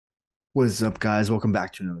What's up, guys? Welcome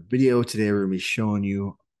back to another video. Today we're going to be showing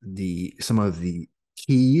you some of the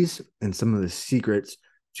keys and some of the secrets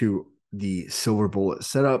to the silver bullet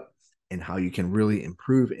setup and how you can really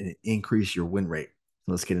improve and increase your win rate.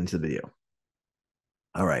 Let's get into the video.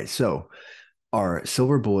 All right, so our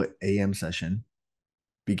silver bullet AM session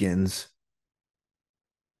begins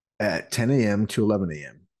at 10 a.m. to 11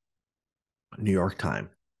 a.m. New York time.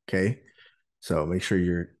 Okay, so make sure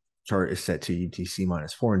your chart is set to UTC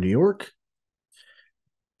 -4 in New York.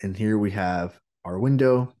 And here we have our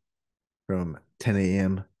window from 10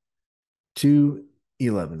 a.m. to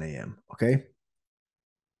 11 a.m. Okay.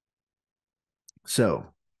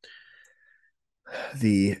 So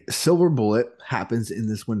the silver bullet happens in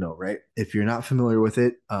this window, right? If you're not familiar with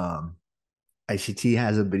it, ICT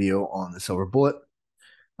has a video on the silver bullet,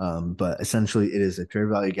 but essentially it is a fair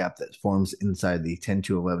value gap that forms inside the 10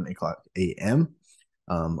 to 11 o'clock a.m.,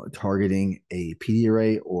 targeting a PD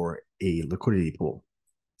array or a liquidity pool.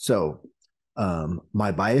 So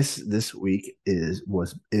my bias this week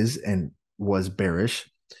was bearish.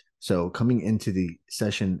 So coming into the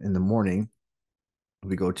session in the morning,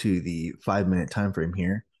 we go to the 5 minute time frame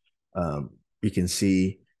here. You can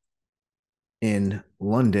see in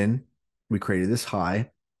London, we created this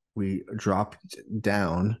high. We dropped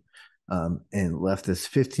down and left this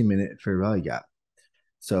 15-minute fair value gap.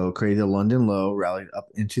 So created a London low, rallied up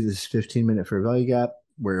into this 15-minute fair value gap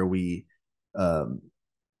where we um,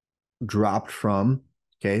 dropped from.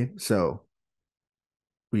 Okay, so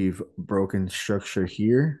we've broken structure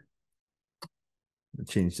here. I'll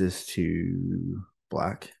change this to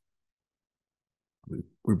black.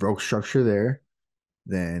 We broke structure there.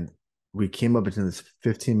 Then we came up into this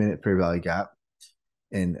 15-minute fair value gap.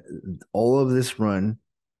 And all of this run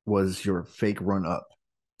was your fake run up.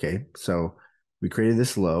 Okay, so we created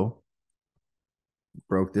this low,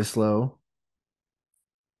 broke this low,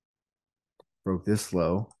 broke this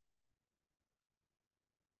low,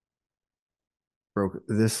 broke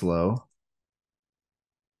this low.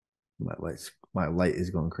 My light is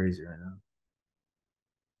going crazy right now.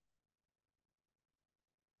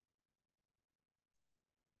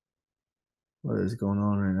 What is going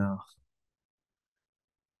on right now?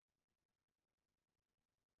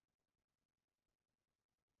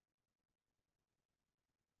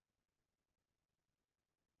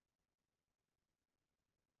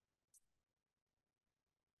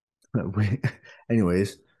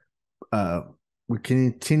 Anyways, uh, we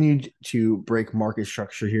continued to break market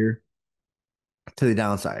structure here to the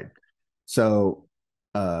downside. So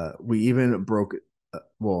we even broke,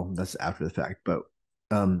 well, that's after the fact, but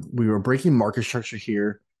we were breaking market structure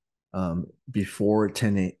here before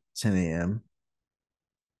 10 a.m.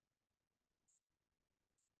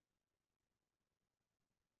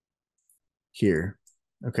 here.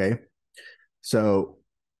 Okay. So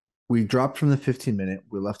we dropped from the 15-minute.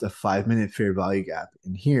 We left a 5 minute fair value gap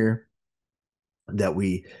in here that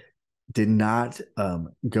we did not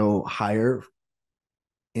go higher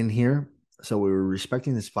in here. So we were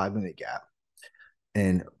respecting this 5 minute gap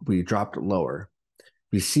and we dropped lower.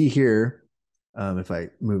 We see here, if I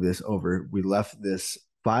move this over, we left this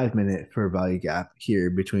 5 minute fair value gap here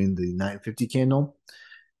between the 9:50 candle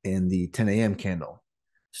and the 10 a.m. candle.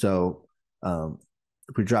 So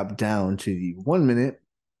if we drop down to the 1 minute,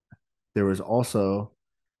 there was also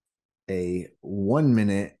a 1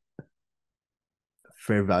 minute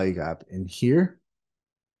fair value gap in here,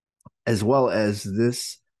 as well as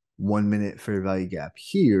this 1 minute fair value gap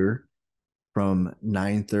here from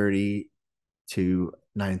 9:30 to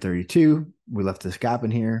 9:32. We left this gap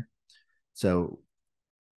in here. So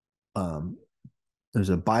um, there's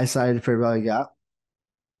a buy side fair value gap.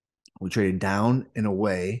 We traded down and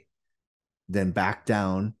away, then back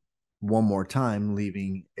down one more time,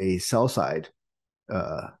 leaving a sell side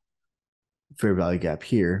uh, fair value gap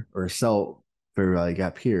here, or a sell fair value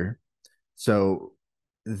gap here. So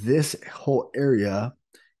this whole area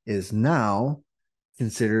is now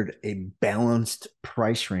considered a balanced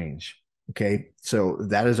price range. Okay, so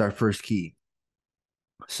that is our first key.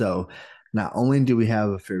 So not only do we have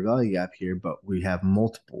a fair value gap here, but we have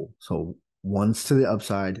multiple. So one's to the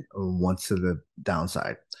upside and one's to the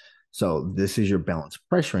downside. So this is your balanced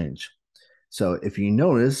price range. So if you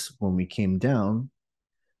notice, when we came down,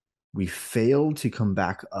 we failed to come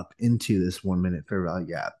back up into this 1 minute fair value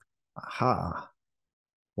gap. Aha.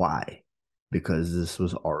 Why? Because this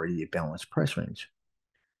was already a balanced price range.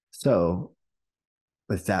 So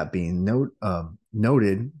with that being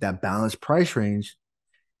noted, that balanced price range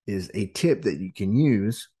is a tip that you can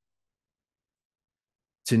use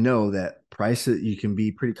to know that price, you can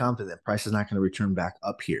be pretty confident that price is not going to return back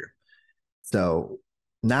up here. So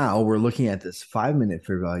Now we're looking at this 5-minute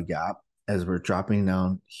fair value gap as we're dropping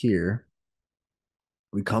down here.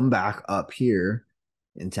 We come back up here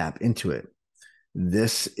and tap into it.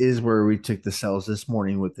 This is where we took the sells this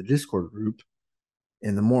morning with the Discord group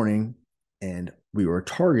in the morning, and we were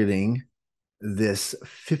targeting this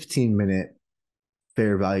 15-minute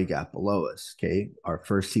fair value gap below us. Okay. Our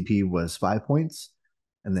first TP was 5 points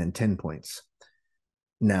and then 10 points.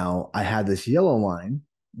 Now I had this yellow line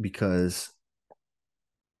because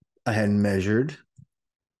I had measured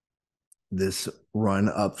this run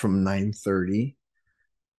up from 930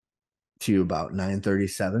 to about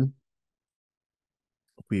 937.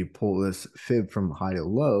 We pull this fib from high to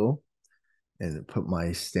low and put my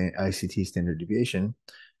ICT standard deviation.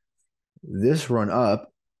 This run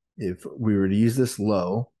up, if we were to use this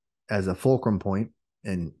low as a fulcrum point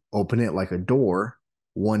and open it like a door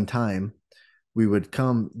one time, we would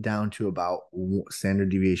come down to about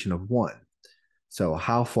standard deviation of 1. So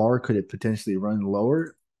how far could it potentially run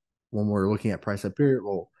lower when we're looking at price up here?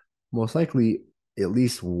 Well, most likely at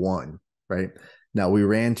least 1, right? Now we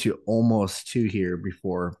ran to almost 2 here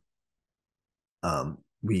before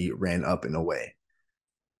we ran up and away.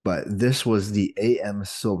 But this was the AM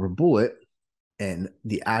silver bullet, and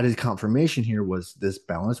the added confirmation here was this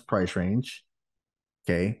balanced price range,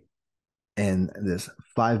 okay, and this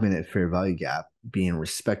 5-minute fair value gap being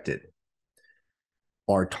respected.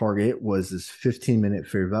 Our target was this 15-minute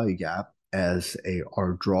fair value gap as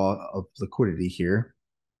our draw of liquidity here.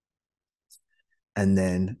 And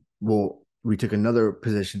then we took another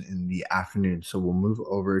position in the afternoon. So we'll move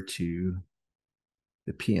over to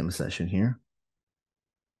the PM session here.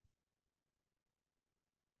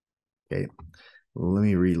 Okay, let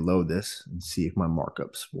me reload this and see if my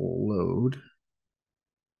markups will load.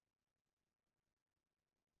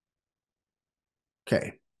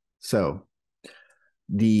 Okay, so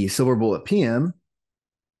the silver bullet PM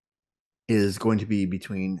is going to be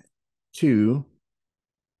between 2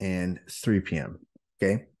 and 3 p.m.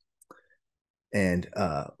 Okay. And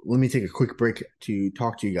let me take a quick break to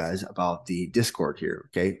talk to you guys about the Discord here.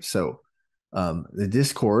 Okay. So the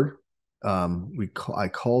Discord, I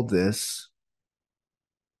called this,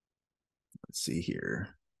 let's see here,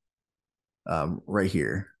 right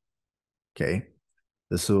here. Okay.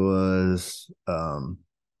 This was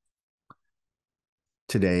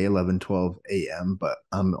today, 11:12 a.m., but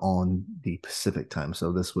I'm on the Pacific time.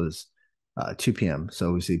 So this was 2 p.m.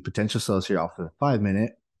 So we see potential sells here off of the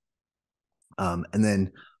 5-minute. And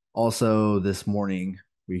then also this morning,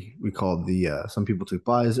 we called the, some people took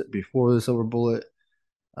buys before the silver bullet.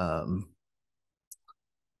 Let's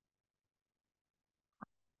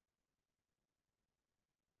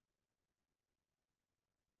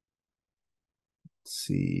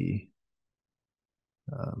see.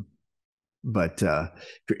 But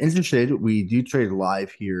if you're interested, we do trade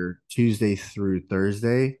live here Tuesday through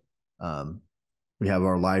Thursday. We have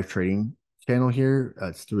our live trading channel here.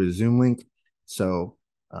 It's through a Zoom link. So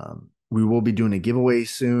we will be doing a giveaway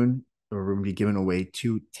soon. We're going to be giving away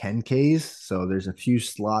 2 10Ks. So there's a few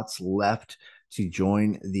slots left to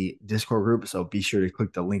join the Discord group. So be sure to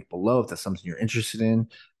click the link below if that's something you're interested in.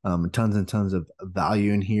 Tons and tons of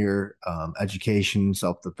value in here, education,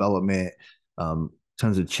 self-development,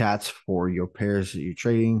 tons of chats for your pairs that you're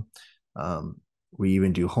trading. We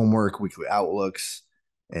even do homework, weekly outlooks,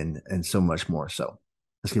 and so much more. So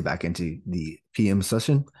let's get back into the PM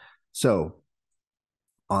session. So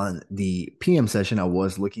on the PM session, I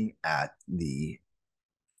was looking at the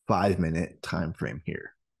 5-minute time frame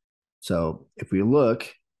here. So if we look,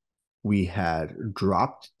 we had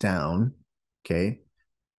dropped down. Okay.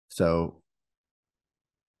 So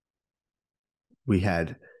we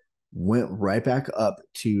had went right back up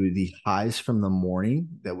to the highs from the morning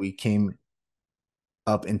that we came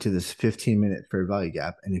up into this 15-minute fair value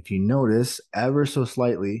gap. And if you notice ever so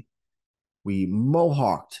slightly, we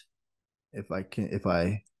mohawked. If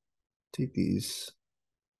I take these,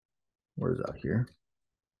 where's out here?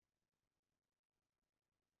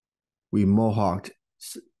 We mohawked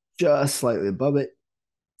just slightly above it,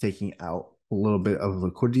 taking out a little bit of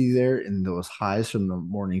liquidity there in those highs from the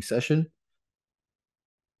morning session.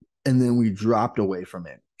 And then we dropped away from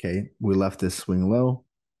it. Okay. We left this swing low.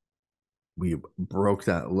 We broke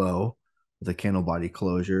that low with a candle body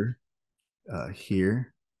closure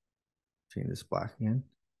here. Change this black again.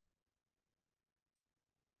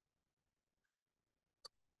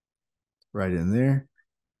 Right in there.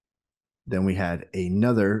 Then we had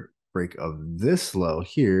another break of this low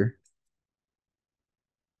here,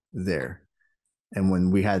 there. And when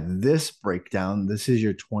we had this breakdown, this is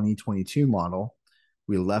your 2022 model,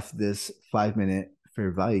 we left this 5-minute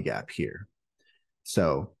fair value gap here.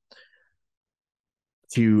 So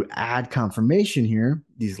To add confirmation here,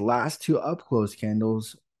 these last two up close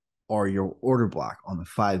candles are your order block on the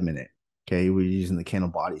 5 minute. Okay, we're using the candle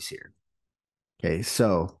bodies here. Okay,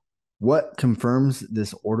 so what confirms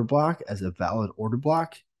this order block as a valid order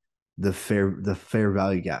block? The fair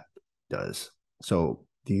value gap does. So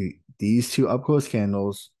these two up close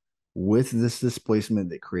candles with this displacement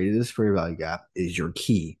that created this fair value gap is your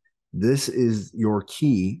key. This is your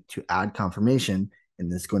key to add confirmation,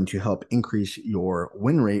 and it's going to help increase your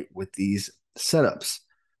win rate with these setups.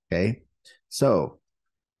 Okay, so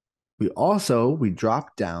we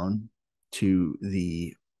drop down to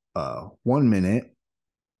the 1 minute.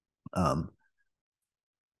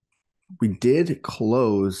 We did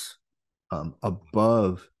close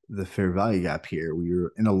above the fair value gap here. We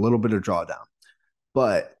were in a little bit of drawdown,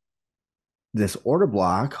 but this order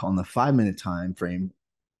block on the 5 minute time frame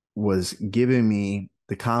was giving me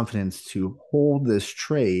the confidence to hold this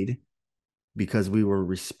trade because we were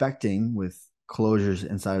respecting with closures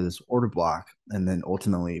inside of this order block, and then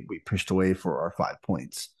ultimately we pushed away for our 5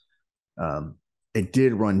 points. It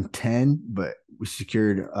did run 10, but we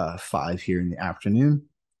secured 5 here in the afternoon.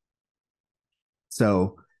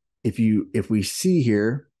 So if we see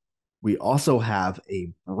here, we also have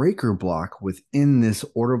a breaker block within this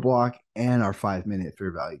order block and our 5 minute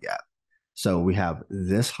fair value gap. So we have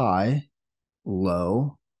this high,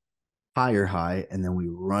 low, higher high, and then we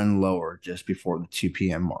run lower just before the 2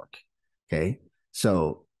 p.m. mark. Okay.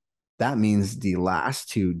 So that means the last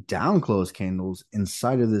two down close candles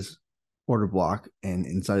inside of this order block and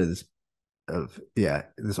inside of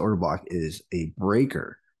this order block is a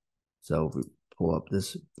breaker. So if we pull up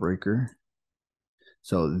this breaker,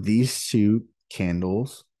 so these two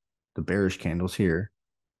candles, the bearish candles here,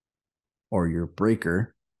 are your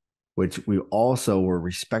breaker, which we also were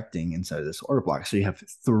respecting inside of this order block. So you have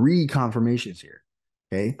 3 confirmations here.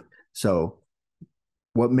 Okay. So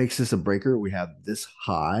what makes this a breaker? We have this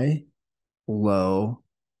high, low,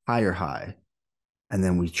 higher high, and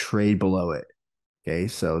then we trade below it. Okay.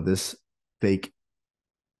 So this fake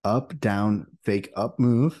up, down, fake up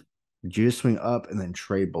move, just swing up and then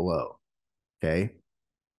trade below. Okay.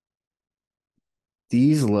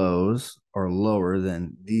 These lows are lower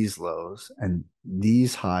than these lows, and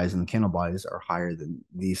these highs in the candle bodies are higher than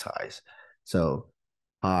these highs. So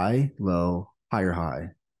high, low, higher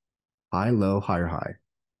high, high, low, higher high,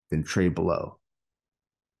 then trade below.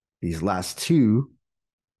 These last two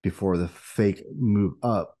before the fake move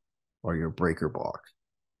up are your breaker block.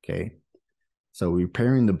 Okay. So we're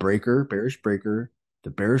pairing the breaker, bearish breaker, the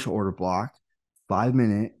bearish order block, 5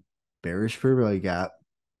 minute bearish fair value gap,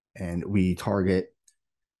 and we target.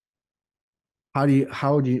 How do you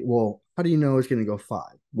know it's going to go 5?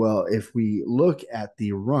 Well, if we look at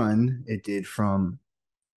the run it did from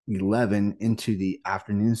 11 into the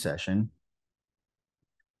afternoon session,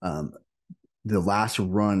 the last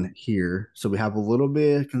run here, so we have a little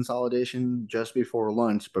bit of consolidation just before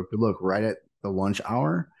lunch, but if we look right at the lunch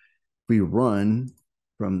hour, we run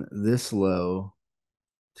from this low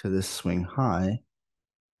to this swing high.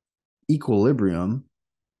 Equilibrium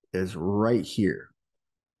is right here.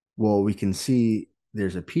 Well, we can see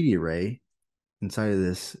there's a PD array inside of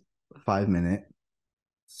this 5 minute,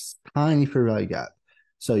 tiny fair value gap.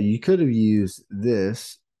 So you could have used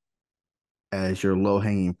this as your low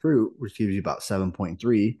hanging fruit, which gives you about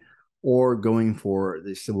 7.3, or going for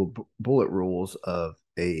the simple bullet rules of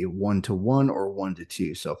a 1-to-1 or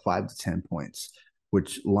 1-to-2, so 5 to 10 points,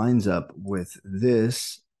 which lines up with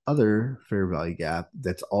this other fair value gap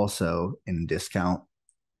that's also in discount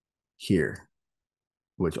here,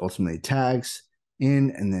 which ultimately tags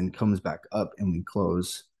in and then comes back up, and we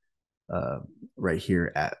close right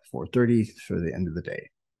here at 4:30 for the end of the day.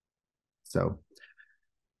 So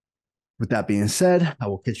with that being said, I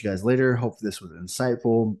will catch you guys later. Hope this was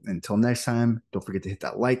insightful. Until next time, don't forget to hit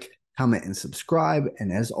that like, comment, and subscribe.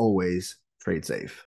 And as always, trade safe.